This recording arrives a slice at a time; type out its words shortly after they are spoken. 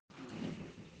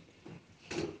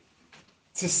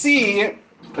to see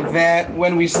that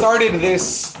when we started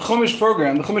this Chumash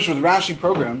program, the Chumash with Rashi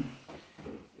program,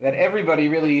 that everybody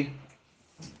really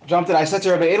jumped in. I said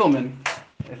to Rabbi Edelman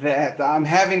that I'm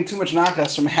having too much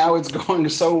nachas from how it's going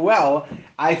so well.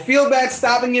 I feel bad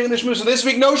stopping giving the shmooze. So this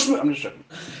week, no shmooze. I'm just joking.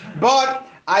 But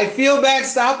I feel bad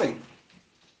stopping.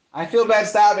 At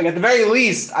the very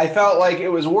least, I felt like it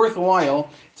was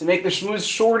worthwhile to make the shmooze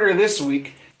shorter this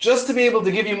week, just to be able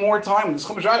to give you more time with this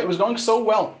Chumash. It was going so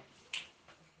well.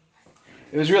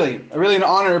 It was really an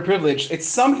honor and a privilege. It's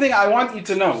something I want you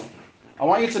to know. I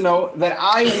want you to know that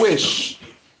I wish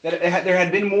that there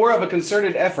had been more of a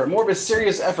concerted effort, more of a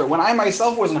serious effort, when I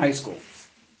myself was in high school,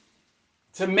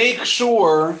 to make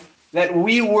sure that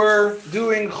we were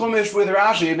doing Chumash with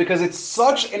Rashi, because it's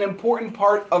such an important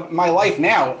part of my life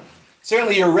now.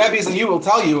 Certainly your Rebbes and you will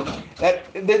tell you that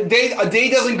a day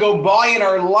doesn't go by in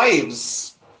our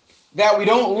lives that we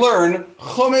don't learn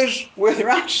Chumash with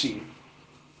Rashi.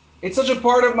 It's such a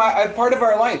part of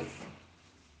our life.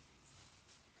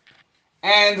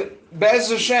 And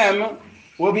Be'ez Hashem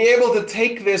will be able to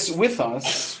take this with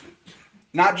us,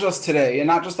 not just today, and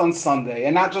not just on Sunday,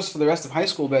 and not just for the rest of high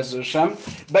school, Be'ez Hashem,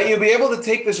 but you'll be able to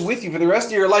take this with you for the rest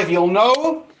of your life. You'll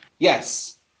know,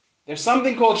 yes, there's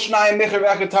something called Shnayim Micher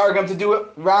V'Echad Targum, to do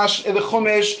the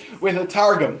Chumash with a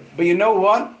Targum. But you know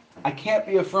what? I can't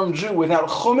be a firm Jew without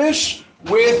Chumash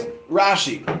with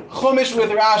Rashi. Chumash with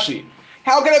Rashi.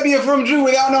 How can I be a firm Jew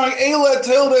without knowing Eila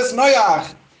Tildes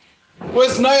Noach?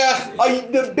 Was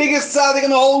Noach the biggest tzaddik in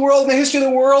the whole world, in the history of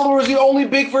the world, or was he only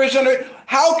big for his generation?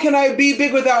 How can I be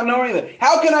big without knowing that?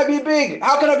 How can I be big?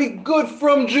 How can I be good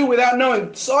from Jew without knowing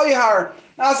Tzoyhar?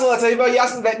 That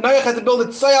Noach had to build a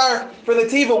Tzoyhar for the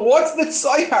Teva. What's the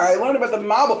Tzoyhar? I learned about the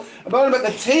Mabel, I learned about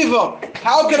the Teva.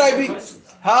 How could I be...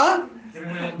 Huh?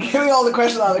 Give me all the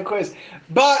questions on the quiz.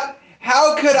 But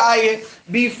how could I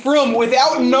be from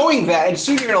without knowing that? And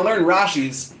soon you're going to learn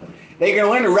Rashi's. You're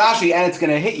going to learn Rashi and it's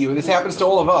going to hit you. This happens to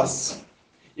all of us.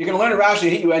 You're going to learn Rashi,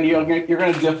 hit you, and you're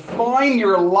going to define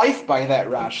your life by that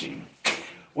Rashi.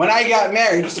 When I got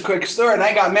married, just a quick story, when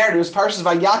I got married, it was Parshas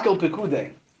Vayakel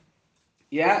Pekudei.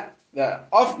 Yeah?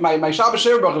 My Shabbos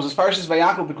Sheva Brachos was Parshas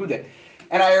Vayakel Pekudei.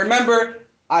 And I remember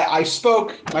I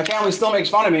spoke, my family still makes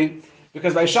fun of me,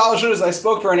 because by Shalosh Shuvas I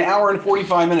spoke for an hour and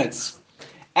 45 minutes.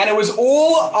 And it was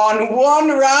all on one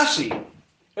Rashi.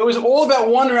 It was all about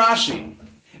one Rashi.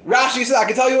 Rashi said, I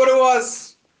can tell you what it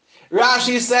was.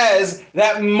 Rashi says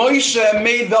that Moshe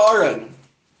made the Aron.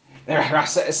 The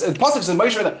Pasuk says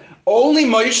Moshe made the only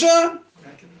Moshe?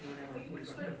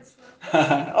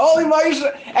 Only Moshe.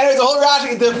 And it's a whole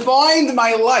Rashi. It defined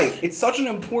my life. It's such an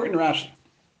important Rashi.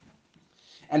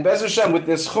 And Be'ez Hashem, with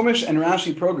this Chumash and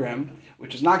Rashi program,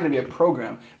 which is not going to be a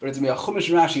program, but it's going to be a Chumash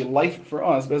and Rashi life for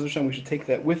us, Be'ez Hashem, we should take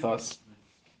that with us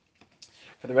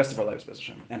for the rest of our lives, Be'ez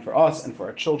Hashem. And for us and for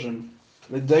our children.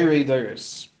 L'dairei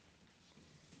dairos.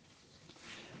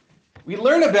 We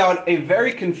learn about a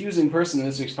very confusing person in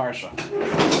this week's parsha,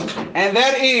 and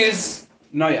that is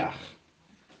Noach.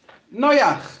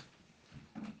 Noach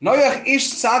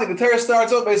ish tzaddik. The Torah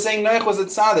starts out by saying Noach was a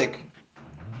tzaddik.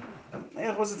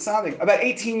 About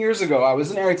 18 years ago, I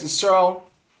was in Eretz Yisrael,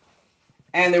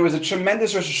 and there was a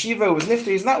tremendous Rosh Hashiva who was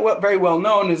nifty. He's not very well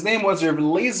known. His name was Rav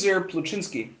Eliezer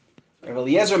Pluchinsky. Rav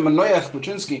Eliezer Manoach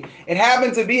Pluchinsky. It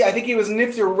happened to be, I think he was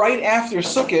nifter right after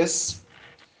Sukkot,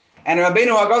 and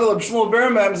Rabbeinu Hagadol Shmuel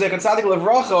Birnbaum Zechat Tzadik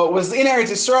Levracha was in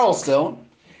Eretz Yisrael still.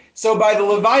 So by the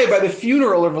Levaya, by the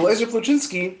funeral of Rav Eliezer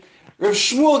Pluchinsky, Rav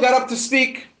Shmuel got up to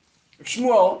speak. Rav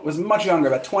Shmuel was much younger,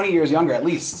 about 20 years younger at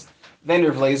least, than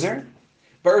Rav Eliezer.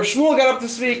 But Rav Shmuel got up to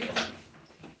speak.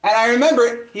 And I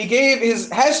remember he gave his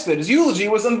hesped, his eulogy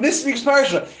was on this week's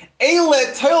parsha.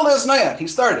 Eile Teildes Noach. He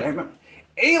started, I remember.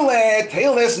 Eile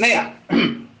Teildes Noach.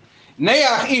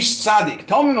 Noach ish tzaddik.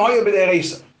 Tomim hoya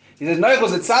b'dereisa. He says Noach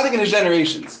was a tzaddik in his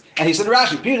generations. And he said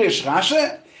Rashi, Pirish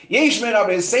Rashi, Yesh me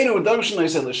Rabbi Seinu Dorshan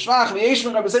Noisei L'shvach, Yesh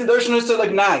me Rabbi Seinu Dorshan Noisei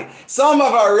L'gnai. Some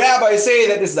of our rabbis say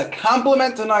that this is a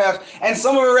compliment to Noach, and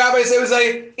some of our rabbis say it was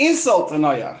an insult to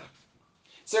Noach.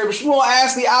 So Rabbi Shmuel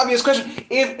asked the obvious question.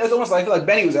 It's almost like I feel like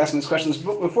Benny was asking this question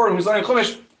before he was learning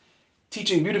Chumash,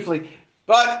 teaching beautifully.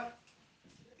 But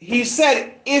he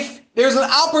said, if there's an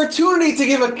opportunity to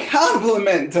give a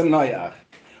compliment to Noach,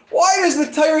 why does the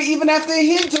Torah even have to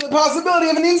hint to the possibility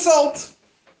of an insult?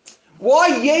 Why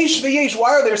yesh v'yesh? Why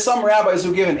are there some rabbis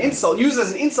who give an insult, use it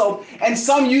as an insult, and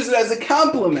some use it as a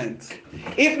compliment?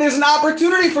 If there's an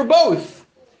opportunity for both,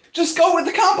 just go with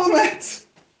the compliment.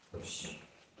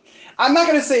 I'm not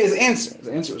going to say his answer. His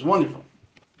answer is wonderful.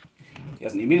 He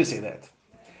doesn't need me to say that.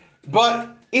 But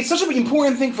it's such an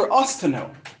important thing for us to know.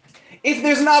 If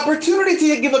there's an opportunity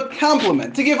to give a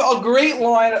compliment, to give a great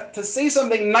line, to say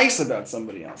something nice about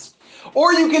somebody else,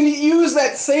 or you can use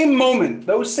that same moment,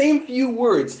 those same few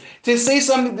words, to say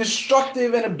something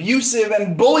destructive and abusive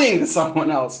and bullying to someone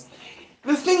else.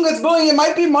 The thing that's bullying, it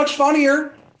might be much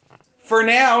funnier for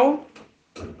now,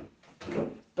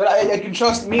 but I can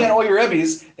trust me and all your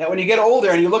Rebbes that when you get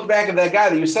older and you look back at that guy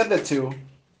that you said that to,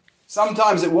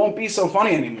 sometimes it won't be so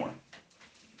funny anymore.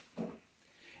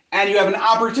 And you have an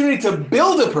opportunity to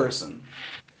build a person,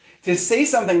 to say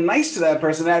something nice to that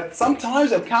person, that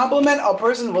sometimes a compliment, a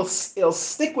person it'll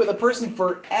stick with a person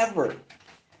forever.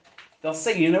 They'll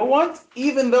say, you know what?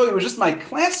 Even though he was just my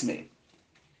classmate,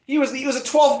 he was a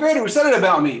 12th grader who said it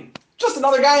about me, just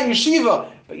another guy in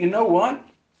yeshiva. But you know what?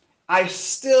 I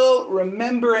still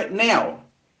remember it now.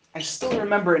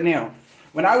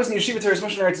 When I was in Yeshiva Teres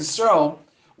Moshe in Eretz Yisrael,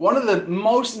 one of the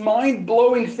most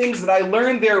mind-blowing things that I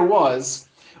learned there was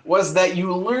that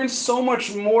you learn so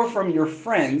much more from your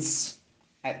friends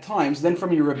at times than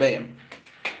from your rebbeim.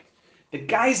 The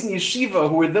guys in yeshiva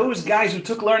who were those guys who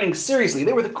took learning seriously,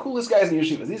 they were the coolest guys in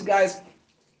yeshivas. These guys,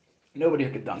 nobody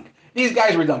could dunk. These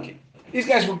guys were dunking. These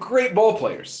guys were great ball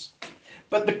players.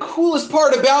 But the coolest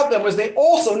part about them was they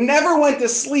also never went to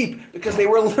sleep because they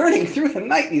were learning through the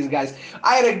night, these guys.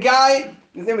 I had a guy,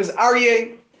 his name was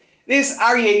Aryeh. This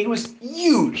Aryeh, he was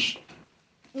huge,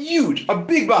 a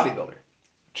big bodybuilder.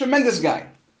 Tremendous guy.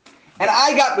 And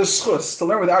I got the schus to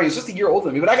learn with Aryeh. He's just a year older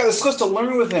than me, but I got the schus to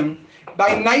learn with him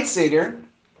by night seder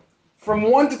from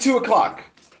 1 to 2 o'clock.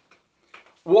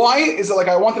 Why? Is it like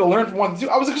I wanted to learn from 1 to 2?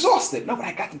 I was exhausted. No, but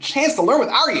I got the chance to learn with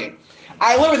Aryeh.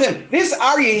 I learned with him. This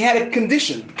Aryeh had a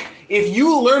condition. If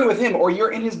you learn with him or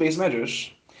you're in his base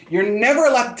medrash, you're never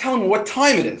allowed to tell him what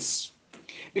time it is.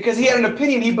 Because he had an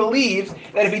opinion, he believed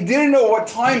that if he didn't know what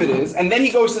time it is, and then he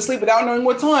goes to sleep without knowing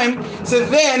what time, so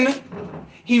then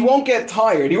he won't get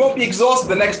tired. He won't be exhausted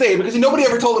the next day because nobody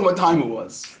ever told him what time it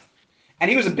was. And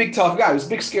he was a big, tough guy. He was a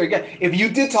big, scary guy. If you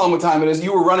did tell him what time it is,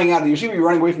 you were running out of the yeshiva, you were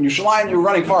running away from Yerushalayim, you were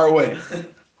running far away.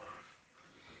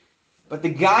 But the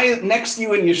guy next to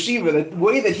you in yeshiva, the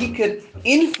way that he could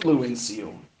influence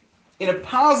you in a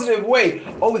positive way,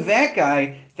 oh, that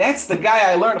guy, that's the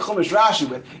guy I learned Chumash Rashi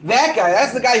with. That guy,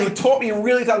 that's the guy who taught me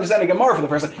really to understand the Gemara for the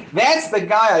first time. That's the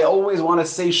guy I always want to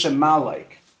say Shema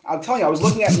like. I'm telling you, I was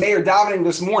looking at Meir davening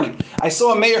this morning. I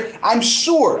saw a Meir, I'm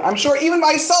sure, even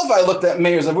myself I looked at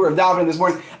Meir's Avur of davening this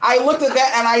morning. I looked at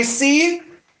that and I see,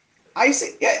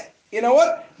 yeah, you know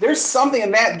what? There's something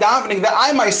in that davening that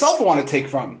I myself want to take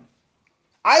from.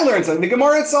 I learned something. The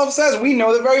Gemara itself says, we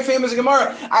know the very famous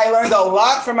Gemara. I learned a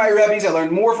lot from my Rebbes, I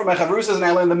learned more from my Chavrusas, and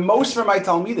I learned the most from my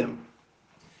Talmidim. You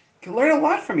can learn a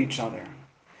lot from each other.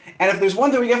 And if there's one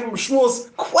thing we get from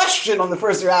Shmuel's question on the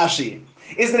first Rashi,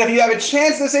 is that if you have a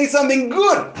chance to say something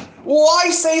good, why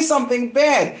say something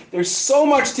bad? There's so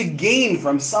much to gain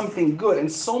from something good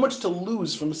and so much to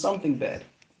lose from something bad.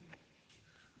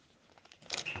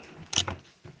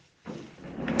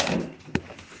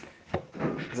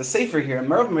 There's a sefer here.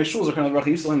 Merav Meshul's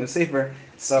used to learn the sefer,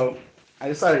 so I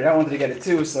decided I wanted to get it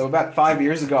too. So about 5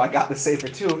 years ago, I got the sefer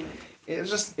too.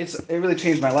 It really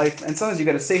changed my life. And sometimes you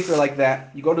get a sefer like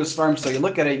that. You go to a farm store, you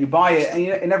look at it, you buy it, and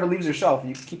it never leaves your shelf.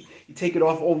 You take it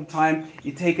off all the time.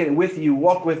 You take it with you,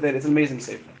 walk with it. It's an amazing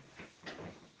sefer.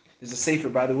 There's a sefer,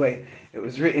 by the way. It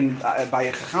was written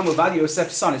by Chacham Ovadia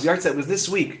Yosef's son. His yahrzeit was this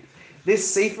week. This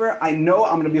sefer, I know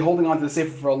I'm going to be holding on to the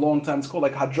sefer for a long time. It's called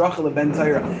like Hadracha Leben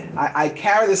Torah. I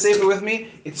carry the sefer with me.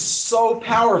 It's so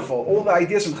powerful. All the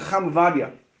ideas from Chacham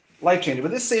Ovadia, life changing.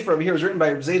 But this sefer over here was written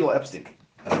by Reb Zadel Epstein.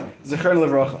 Zecher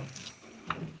Levrocha.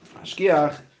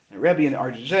 Mashkiach, and Rebbe in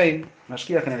RJJ,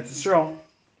 Mashkiach in Eretz Yisrael,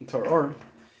 in Torah Or.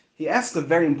 He asks a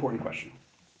very important question.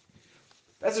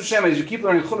 As you keep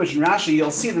learning Chumash and Rashi,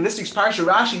 you'll see that in this week's Parsha,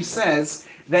 Rashi says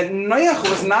that Noach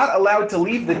was not allowed to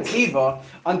leave the Teva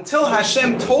until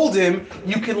Hashem told him,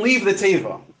 you can leave the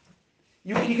Teva.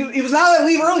 He was not allowed to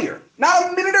leave earlier.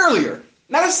 Not a minute earlier.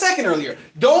 Not a second earlier.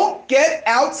 Don't get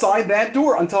outside that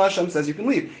door until Hashem says you can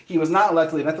leave. He was not allowed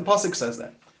to leave. That's the Pasuk says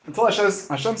that. Until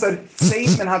Hashem said,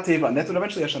 Seif min ha-teva. And that's what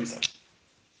eventually Hashem said.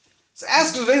 So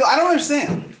ask Zayla, I don't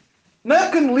understand.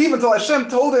 Noach couldn't leave until Hashem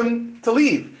told him to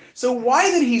leave. So why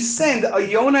did he send a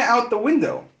Yonah out the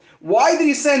window? Why did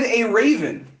he send a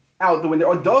raven out the window,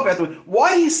 or a dove out the window?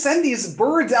 Why did he send these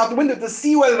birds out the window to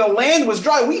see whether the land was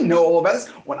dry? We know all about this.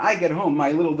 When I get home,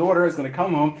 my little daughter is going to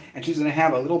come home, and she's going to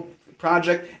have a little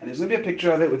project, and there's going to be a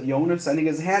picture of it with Yonah sending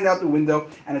his hand out the window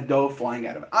and a dove flying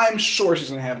out of it. I'm sure she's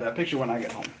going to have that picture when I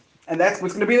get home. And that's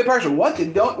what's going to be the parsha. What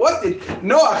did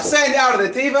Noach send out of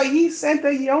the teva? He sent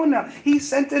a Yonah. He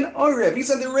sent an Orev. He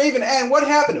sent a raven. And what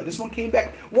happened? Oh, this one came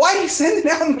back. Why did he send it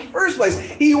out in the first place?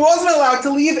 He wasn't allowed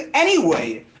to leave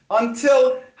anyway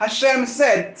until Hashem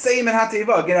said, "Seim en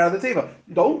ha-teva, get out of the teva."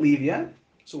 Don't leave yet.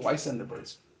 So why send the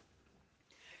birds?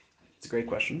 It's a great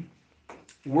question.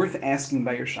 Worth asking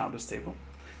by your Shabbos table.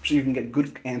 I'm sure you can get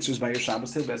good answers by your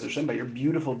Shabbos table, Bez Hashem, by your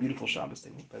beautiful, beautiful Shabbos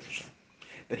table, Bez Hashem.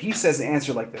 But he says the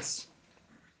answer like this.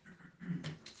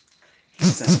 He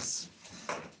says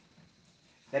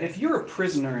that if you're a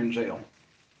prisoner in jail,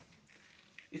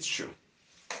 it's true.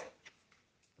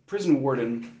 The prison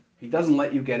warden, he doesn't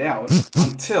let you get out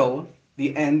until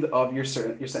the end of your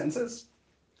sentences.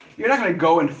 You're not going to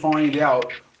go and find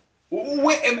out, am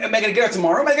I going to get out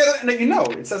tomorrow? You know,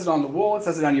 it says it on the wall, it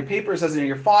says it on your paper, it says it in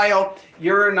your file.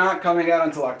 You're not coming out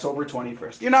until October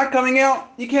 21st. You're not coming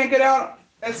out. You can't get out.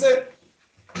 That's it.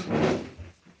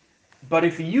 But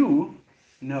if you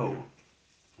know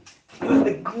you have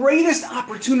the greatest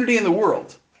opportunity in the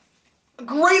world, a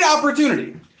great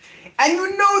opportunity, and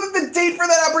you know that the date for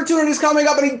that opportunity is coming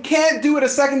up and you can't do it a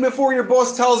second before your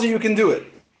boss tells you can do it.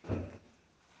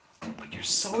 But you're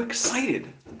so excited.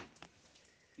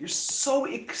 You're so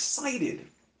excited.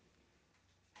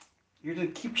 You're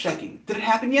going to keep checking. Did it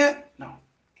happen yet? No.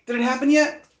 Did it happen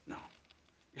yet? No.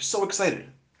 You're so excited.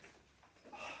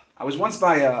 I was once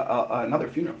by another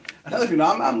funeral. I'm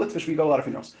Litvish, we go to a lot of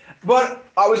funerals. But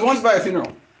I was once by a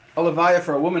funeral, a levaya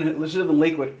for a woman who lived in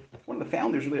Lakewood, one of the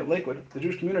founders really of Lakewood, the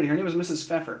Jewish community. Her name was Mrs.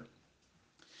 Pfeffer.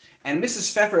 And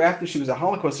Mrs. Pfeffer, after she was a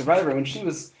Holocaust survivor, when she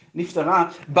was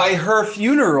niftara, by her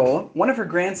funeral, one of her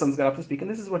grandsons got up to speak, and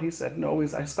this is what he said. And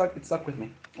always, it stuck with me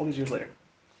all these years later.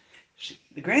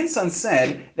 The grandson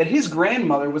said that his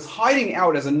grandmother was hiding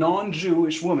out as a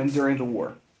non-Jewish woman during the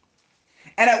war.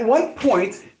 And at one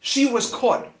point, she was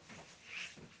caught.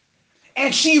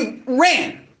 And she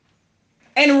ran.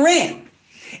 And ran.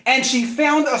 And she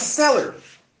found a cellar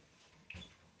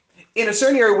in a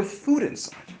certain area with food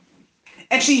inside.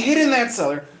 And she hid in that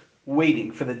cellar,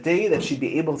 waiting for the day that she'd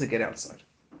be able to get outside.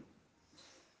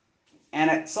 And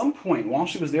at some point, while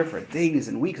she was there for days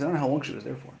and weeks, I don't know how long she was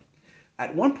there for,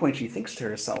 at one point she thinks to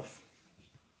herself,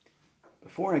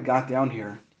 before I got down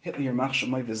here, Hitler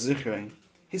Machshamay V'Zichrei,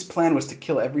 his plan was to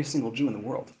kill every single Jew in the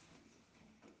world.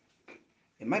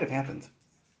 It might have happened.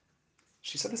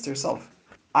 She said this to herself.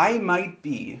 I might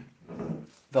be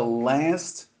the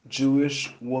last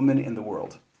Jewish woman in the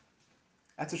world.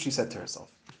 That's what she said to herself.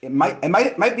 It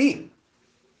might be.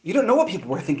 You don't know what people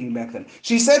were thinking back then.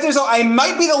 She said to herself, I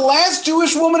might be the last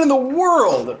Jewish woman in the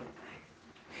world.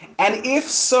 And if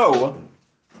so,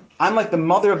 I'm like the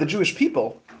mother of the Jewish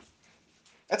people.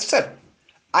 That's what she said.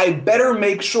 I better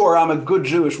make sure I'm a good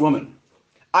Jewish woman.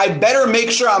 I better make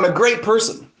sure I'm a great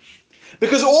person.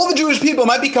 Because all the Jewish people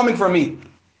might be coming for me.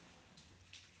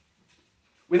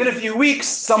 Within a few weeks,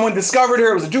 someone discovered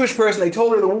her. It was a Jewish person. They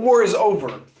told her the war is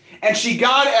over. And she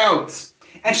got out.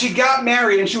 And she got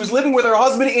married. And she was living with her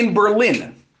husband in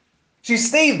Berlin. She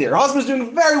stayed there. Her husband's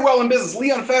doing very well in business.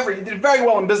 Leon Pfeffer, he did very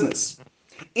well in business.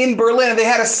 In Berlin. And they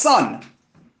had a son.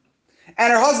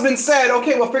 And her husband said,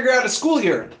 okay, we'll figure out a school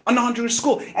here, a non-Jewish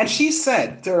school. And she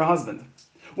said to her husband,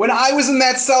 when I was in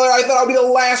that cellar, I thought I'd be the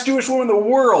last Jewish woman in the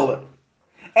world.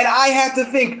 And I had to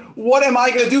think, what am I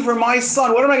going to do for my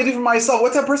son? What am I going to do for myself?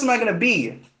 What type of person am I going to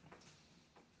be?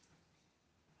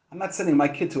 I'm not sending my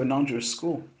kid to a non-Jewish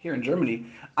school here in Germany.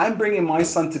 I'm bringing my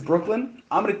son to Brooklyn.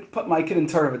 I'm going to put my kid in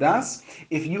Torah Vodaas.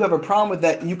 If you have a problem with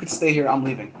that, you could stay here. I'm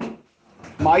leaving.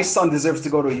 My son deserves to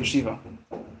go to a yeshiva.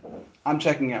 I'm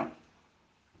checking out.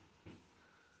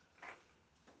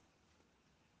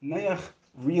 Noach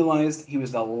realized he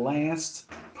was the last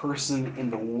person in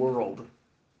the world.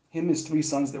 Him, his three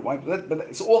sons, their wife, but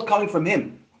it's all coming from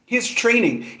him. His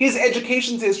training, his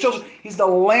education to his children. He's the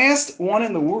last one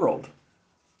in the world.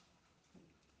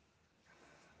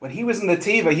 When he was in the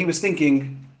Teva, he was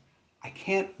thinking, I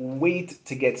can't wait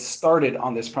to get started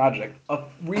on this project of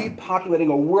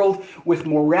repopulating a world with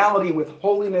morality, with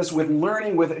holiness, with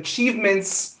learning, with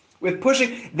achievements, with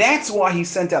pushing. That's why he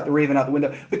sent out the raven out the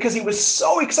window, because he was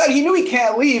so excited. He knew he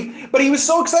can't leave, but he was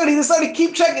so excited he decided to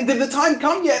keep checking. Did the time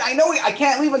come yet? I know I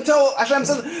can't leave until Hashem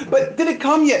says, but did it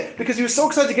come yet? Because he was so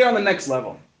excited to get on the next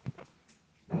level.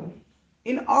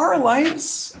 In our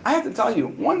lives, I have to tell you,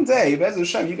 one day, Bez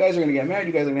Hashem, you guys are going to get married,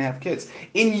 you guys are going to have kids.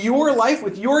 In your life,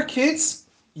 with your kids,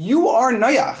 you are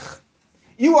Noach.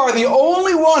 You are the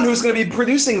only one who's going to be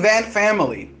producing that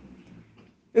family.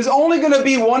 There's only going to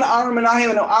be one Aaron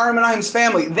Menachem and Aaron Menachem's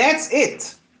family. That's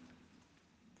it.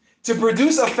 To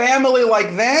produce a family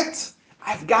like that,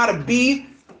 I've got to be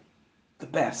the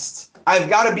best. I've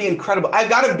got to be incredible. I've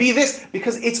got to be this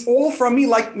because it's all from me,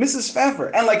 like Mrs.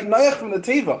 Pfeffer and like Noach from the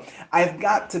Teva. I've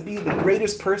got to be the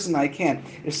greatest person I can.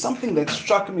 There's something that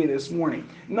struck me this morning.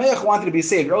 Noach wanted to be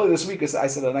saved. Earlier this week, I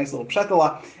said a nice little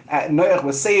pshetala. Noach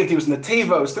was saved. He was in the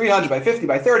Teva. It was 300 by 50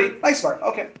 by 30. Nice part.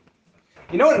 Okay.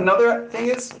 You know what another thing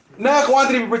is? Noach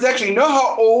wanted to be protection. You know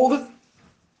how old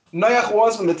Noach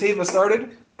was when the Teva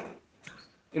started?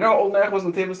 You know how old Noach was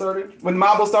when the Teva started? When the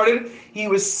Mabul started? He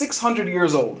was 600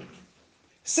 years old.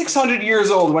 600 years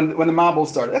old when the Mabul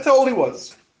started. That's how old he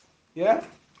was. Yeah?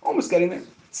 Almost getting there.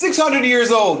 600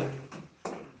 years old.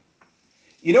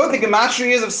 You know what the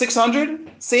gematria is of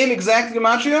 600? Same exact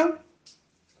gematria?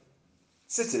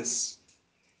 Tzitzis.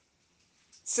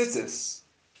 Tzitzis.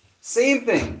 Same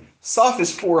thing. Saf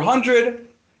is 400.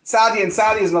 Tzadi and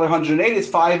Tzadi is another 180. It's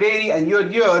 580. And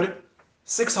Yud Yud,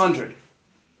 600.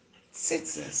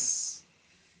 Tzitzis.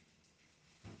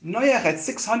 Noach at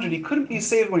 600, he couldn't be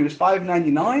saved when he was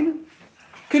 599.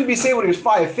 Couldn't be saved when he was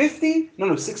 550.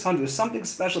 No, 600. There's something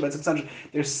special about 600.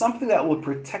 There's something that will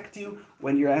protect you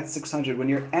when you're at 600. When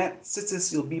you're at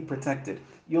tzitzis, you'll be protected.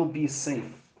 You'll be safe.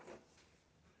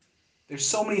 There's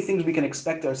so many things we can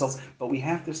expect ourselves, but we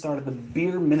have to start at the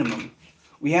bare minimum.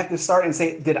 We have to start and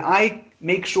say, did I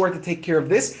make sure to take care of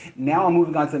this? Now I'm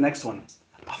moving on to the next one.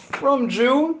 A frum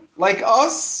Jew like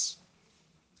us,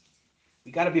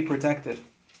 we got to be protected.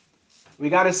 We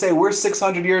got to say, we're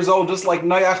 600 years old, just like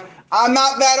Noach. I'm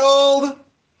not that old.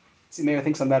 See, Mayor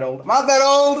thinks I'm that old. I'm not that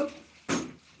old.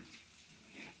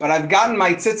 But I've gotten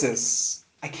my tzitzis.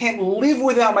 I can't live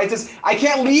without my tzitzis. I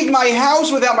can't leave my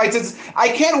house without my tzitzis. I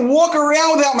can't walk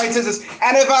around without my tzitzis.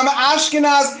 And if I'm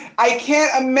Ashkenaz, I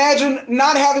can't imagine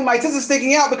not having my tzitzis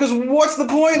sticking out, because what's the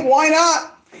point? Why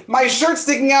not? My shirt's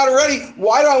sticking out already.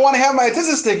 Why do I want to have my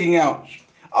tzitzis sticking out?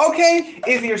 Okay,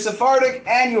 if you're Sephardic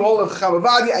and you hold a Chacham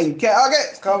Ovadia and you can't,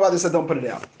 okay, Chacham Ovadia said don't put it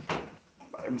out.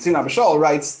 Sinai Bashal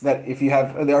writes that if you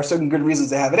have, there are certain good reasons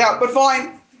to have it out, but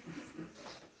fine.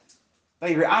 Now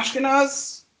you're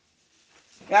Ashkenaz,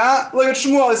 yeah, look at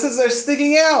Shmuel, it says they're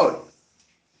sticking out.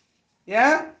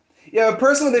 Yeah? You have a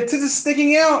person with their tzitzis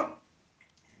sticking out.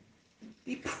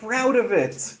 Be proud of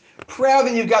it. Proud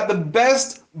that you've got the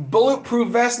best bulletproof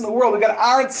vest in the world. We've got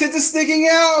our tzitzis sticking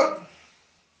out.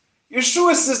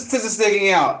 Yeshua's tzitzis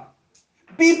sticking out.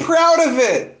 Be proud of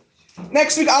it.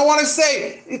 Next week, I want to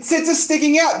say, tzitzis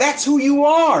sticking out. That's who you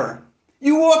are.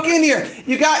 You walk in here,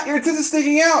 you got your tzitzis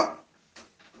sticking out.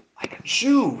 Like a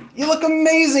Jew. You look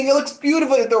amazing. It looks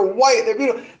beautiful. They're white. They're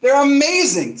beautiful. They're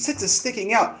amazing. Tzitzis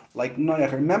sticking out. Like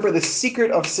Noach. Remember the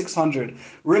secret of 600.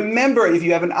 Remember, if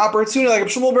you have an opportunity, like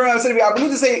Shmuel Baran said, if you have an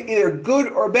opportunity to say either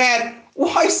good or bad,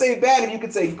 why say bad if you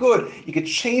could say good? You could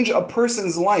change a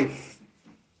person's life.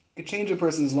 You can change a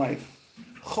person's life.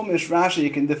 Chumash Rashi, you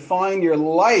can define your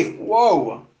life.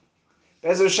 Whoa.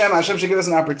 Be'ez Hashem should give us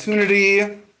an opportunity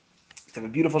to have a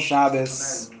beautiful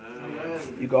Shabbos.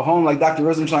 Amen. You go home, like Dr.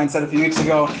 Rosenstein said a few weeks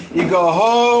ago, you go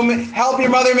home, help your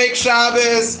mother make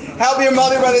Shabbos, help your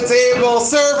mother by the table,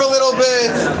 serve a little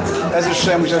bit. Be'ez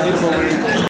Hashem, we should have a beautiful week.